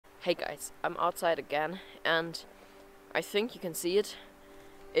Hey guys, I'm outside again and I think you can see it.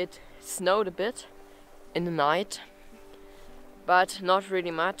 It snowed a bit in the night, but not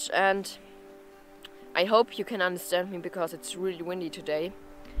really much, and I hope you can understand me because it's really windy today.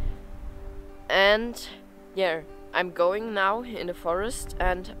 And yeah, I'm going now in the forest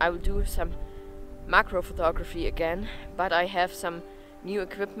and I will do some macro photography again, but I have some new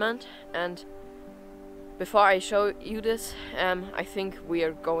equipment, and before I show you this, I think we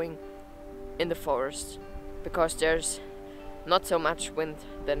are going in the forest because there's not so much wind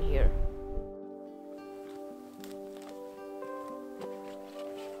than here.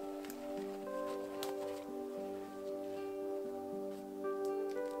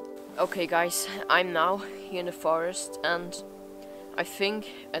 Okay guys, I'm now here in the forest and I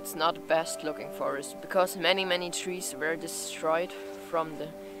think it's not the best looking forest because many trees were destroyed from the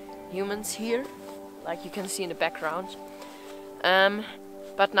humans here, like you can see in the background.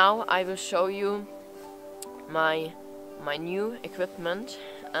 But now I will show you my new equipment,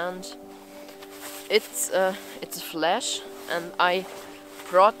 and it's a flash, and I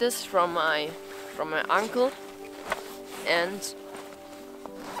brought this from my uncle, and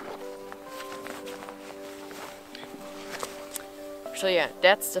so yeah,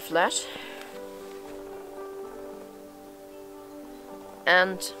 that's the flash.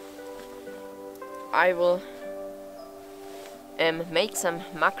 And I will make some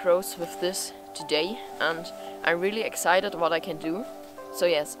macros with this today, and I'm really excited what I can do. So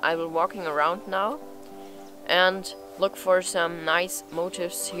yes, I will walking around now and look for some nice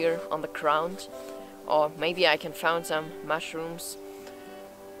motifs here on the ground, or maybe I can find some mushrooms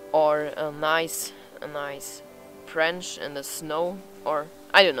or a nice branch in the snow, or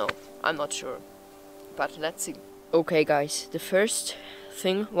I don't know, I'm not sure, but let's see. Okay guys, the first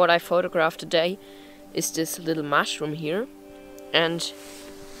thing what I photographed today is this little mushroom here, and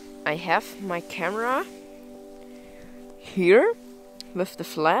I have my camera here with the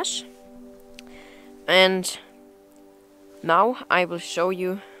flash, and now I will show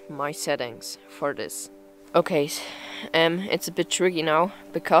you my settings for this. Okay, it's a bit tricky now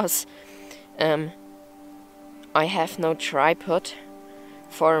because I have no tripod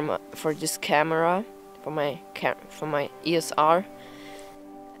for this camera, for my ESR,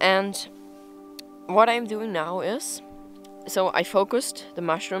 and what I'm doing now is, so I focused the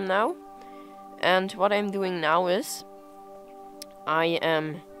mushroom now, and what I'm doing now is I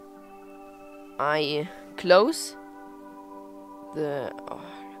close the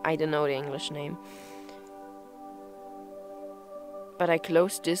I don't know the English name, but I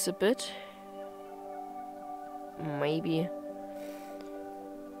close this a bit, maybe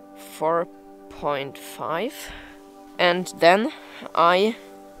 4.5, and then I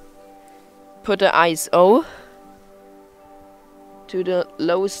put the ISO to the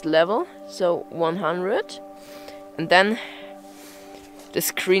lowest level, so 100, and then the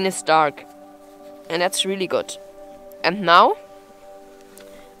screen is dark, and that's really good. And now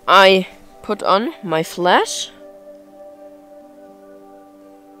I put on my flash,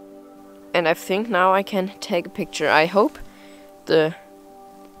 and I think now I can take a picture. I hope the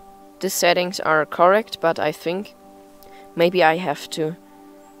settings are correct, but I think maybe I have to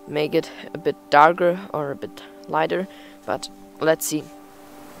make it a bit darker or a bit lighter, but let's see.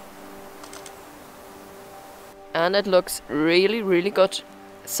 And it looks really good.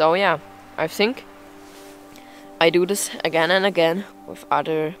 So yeah, I think I do this again and again with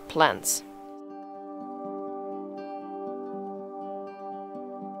other plants.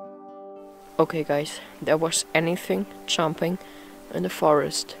 Okay guys, there was anything jumping in the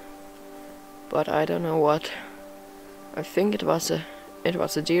forest, but I don't know what. I think it was a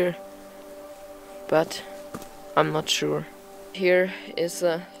deer, but I'm not sure. Here is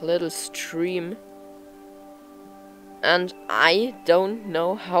a little stream, and I don't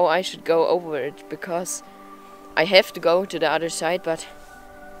know how I should go over it because I have to go to the other side, but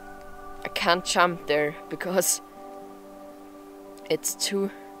I can't jump there because it's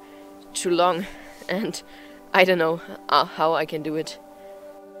too long, and I don't know how I can do it.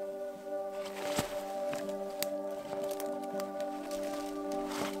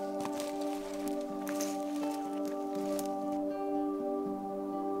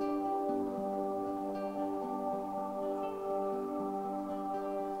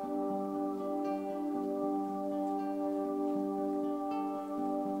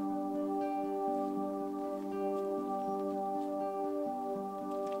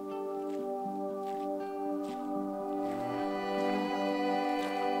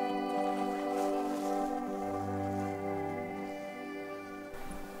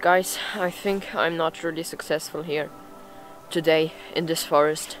 Guys, I think I'm not really successful here today in this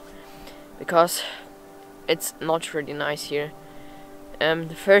forest. because it's not really nice here.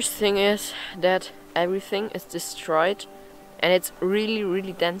 The first thing is that everything is destroyed, and it's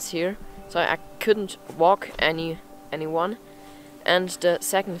really dense here, so I couldn't walk anyone. And the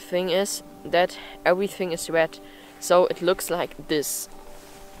second thing is that everything is wet, so it looks like this.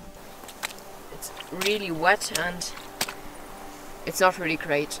 It's really wet and it's not really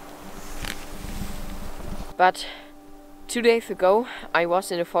great. But 2 days ago I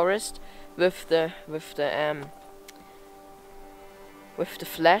was in the forest with the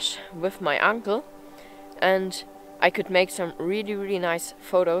flash with my uncle, and I could make some really nice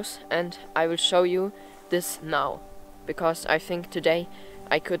photos, and I will show you this now, because I think today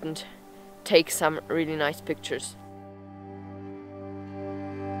I couldn't take some really nice pictures.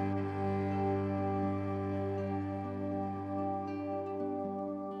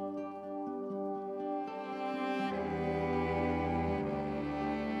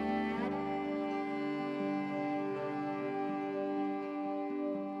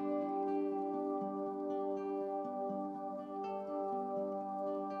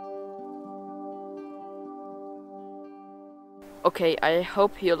 Okay, I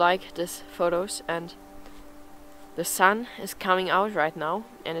hope you like these photos, and the sun is coming out right now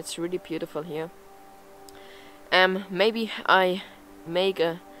and it's really beautiful here. Maybe I make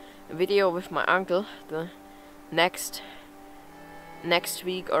a video with my uncle the next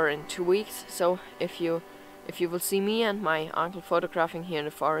week or in 2 weeks, so if you will see me and my uncle photographing here in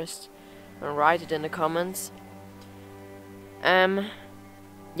the forest, write it in the comments.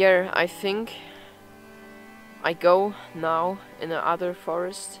 Yeah, I think I go now in the other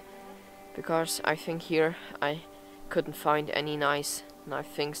forest, because I think here I couldn't find any nice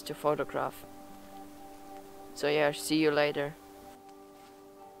things to photograph. So yeah, see you later.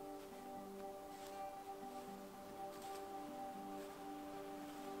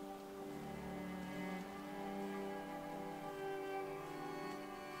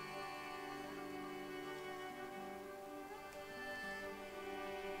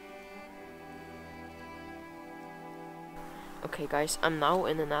 Okay guys, I'm now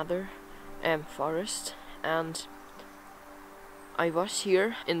in another forest, and I was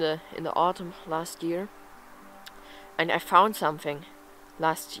here in the autumn last year, and I found something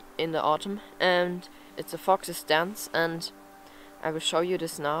in the autumn, and it's a fox's dance, and I will show you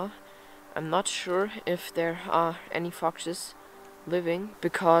this now. I'm not sure if there are any foxes living,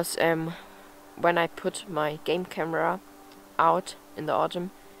 because when I put my game camera out in the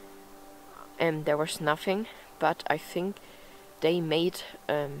autumn, there was nothing, but I think they made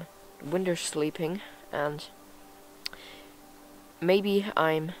winter sleeping, and maybe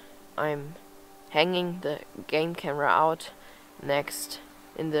I'm hanging the game camera out next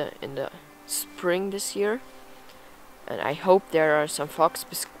in the spring this year, and I hope there are some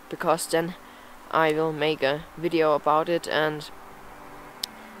foxes, because then I will make a video about it, and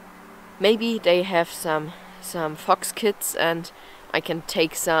maybe they have some fox kids, and I can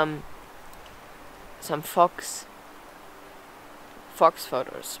take some fox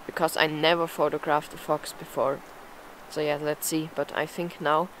photos, because I never photographed a fox before. So yeah, let's see. But I think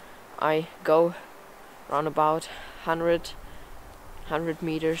now I go around about 100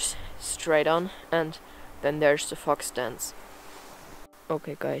 meters straight on, and then there's the fox dance.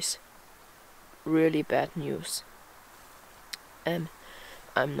 Okay guys, really bad news. I'm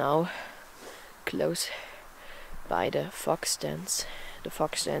now close by the fox dance. The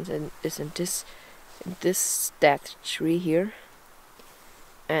fox dance is in this dead tree here.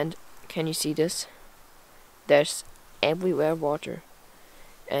 And can you see this? There's everywhere water,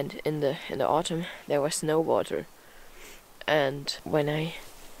 and in the autumn there was no water. And when I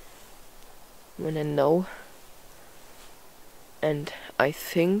know, and I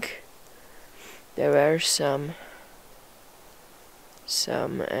think there were some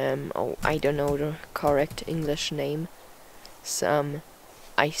oh, I don't know the correct English name.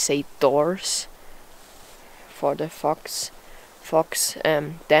 I say doors for the fox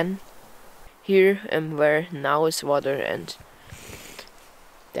den here, where now is water, and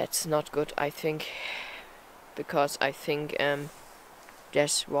that's not good, I think, because I think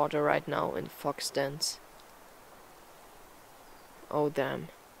there's water right now in fox dens. Oh damn.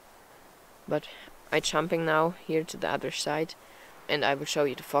 But I'm jumping now here to the other side, and I will show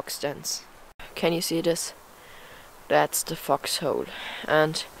you the fox dens. Can you see this? That's the foxhole.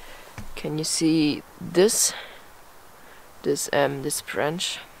 And can you see this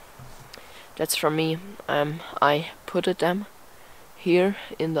branch? That's from me. I put them here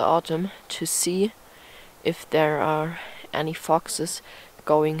in the autumn to see if there are any foxes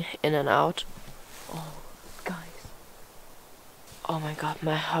going in and out. Oh guys, oh my god,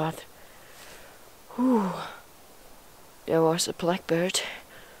 my heart Whew. There was a blackbird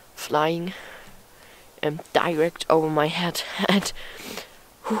flying direct over my head, and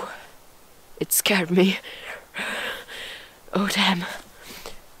whew, it scared me. Oh damn.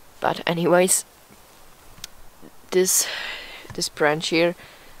 But anyways, this branch here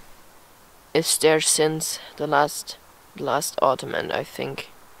is there since the last autumn, and I think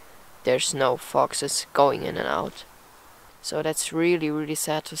there's no foxes going in and out. So that's really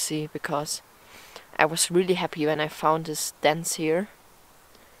sad to see, because I was really happy when I found this dance here,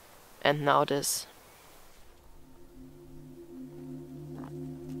 and now this.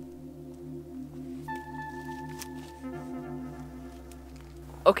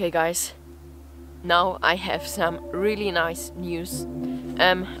 Okay guys, now I have some really nice news.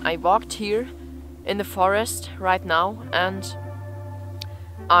 I walked here in the forest right now, and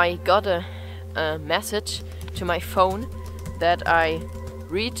I got a message to my phone that I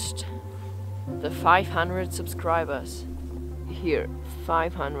reached the 500 subscribers. Here,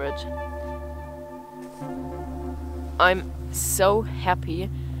 500. I'm so happy,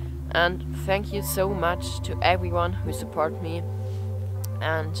 and thank you so much to everyone who support me.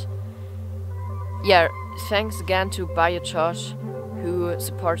 And yeah, thanks again to Josh who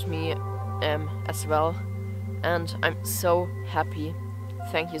supports me as well, and I'm so happy.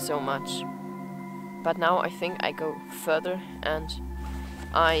 Thank you so much. But now I think I go further, and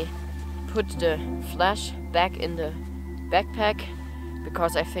I put the flash back in the backpack,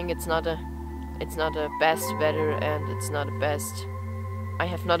 because I think it's not a best weather, and it's not a best. I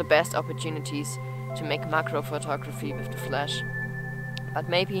have not the best opportunities to make macro photography with the flash. But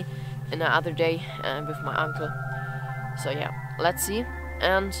maybe another day with my uncle. So yeah, let's see.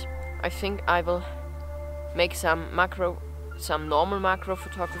 And I think I will make some normal macro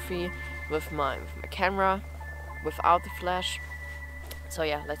photography with my camera without the flash. So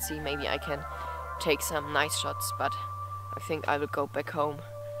yeah, let's see. Maybe I can take some nice shots. But I think I will go back home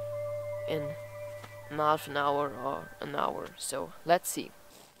in half an hour or an hour. So let's see.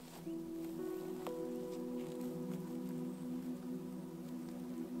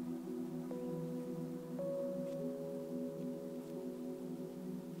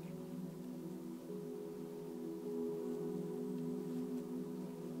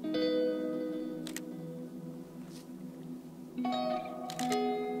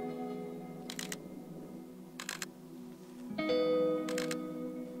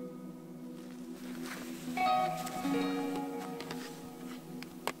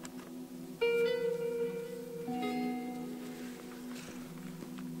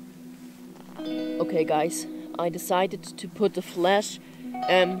 Okay guys, I decided to put the flash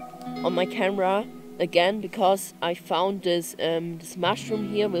on my camera again, because I found this mushroom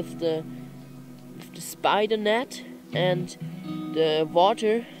here with the spider net and the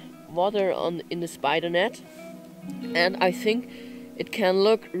water in the spider net, and I think it can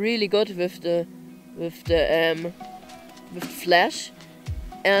look really good with the flash.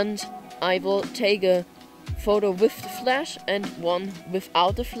 And I will take a photo with the flash and one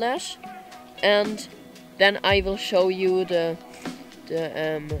without the flash, and then I will show you the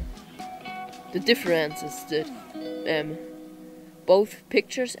differences, both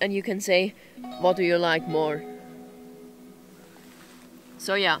pictures, and you can say what do you like more.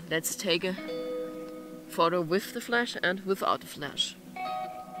 So yeah, let's take a photo with the flash and without the flash.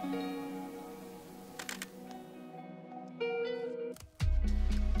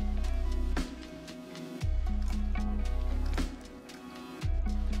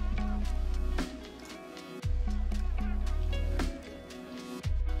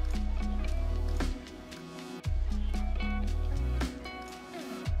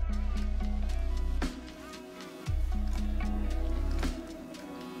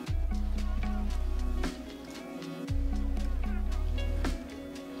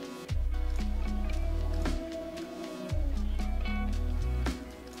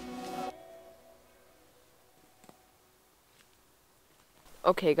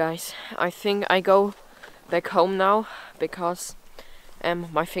 Okay guys, I think I go back home now, because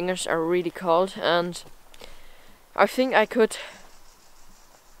my fingers are really cold, and I think I could...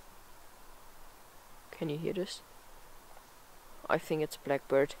 Can you hear this? I think it's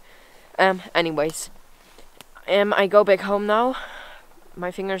blackbird. Anyways, I go back home now.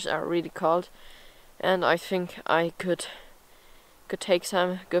 My fingers are really cold, and I think I could take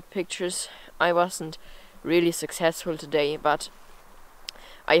some good pictures. I wasn't really successful today, but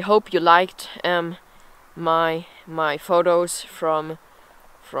I hope you liked my photos from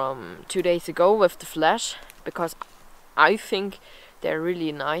 2 days ago with the flash, because I think they're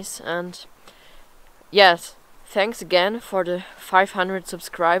really nice. And yes, thanks again for the 500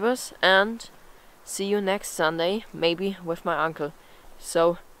 subscribers, and see you next Sunday, maybe with my uncle.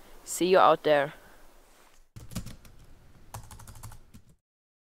 So, see you out there.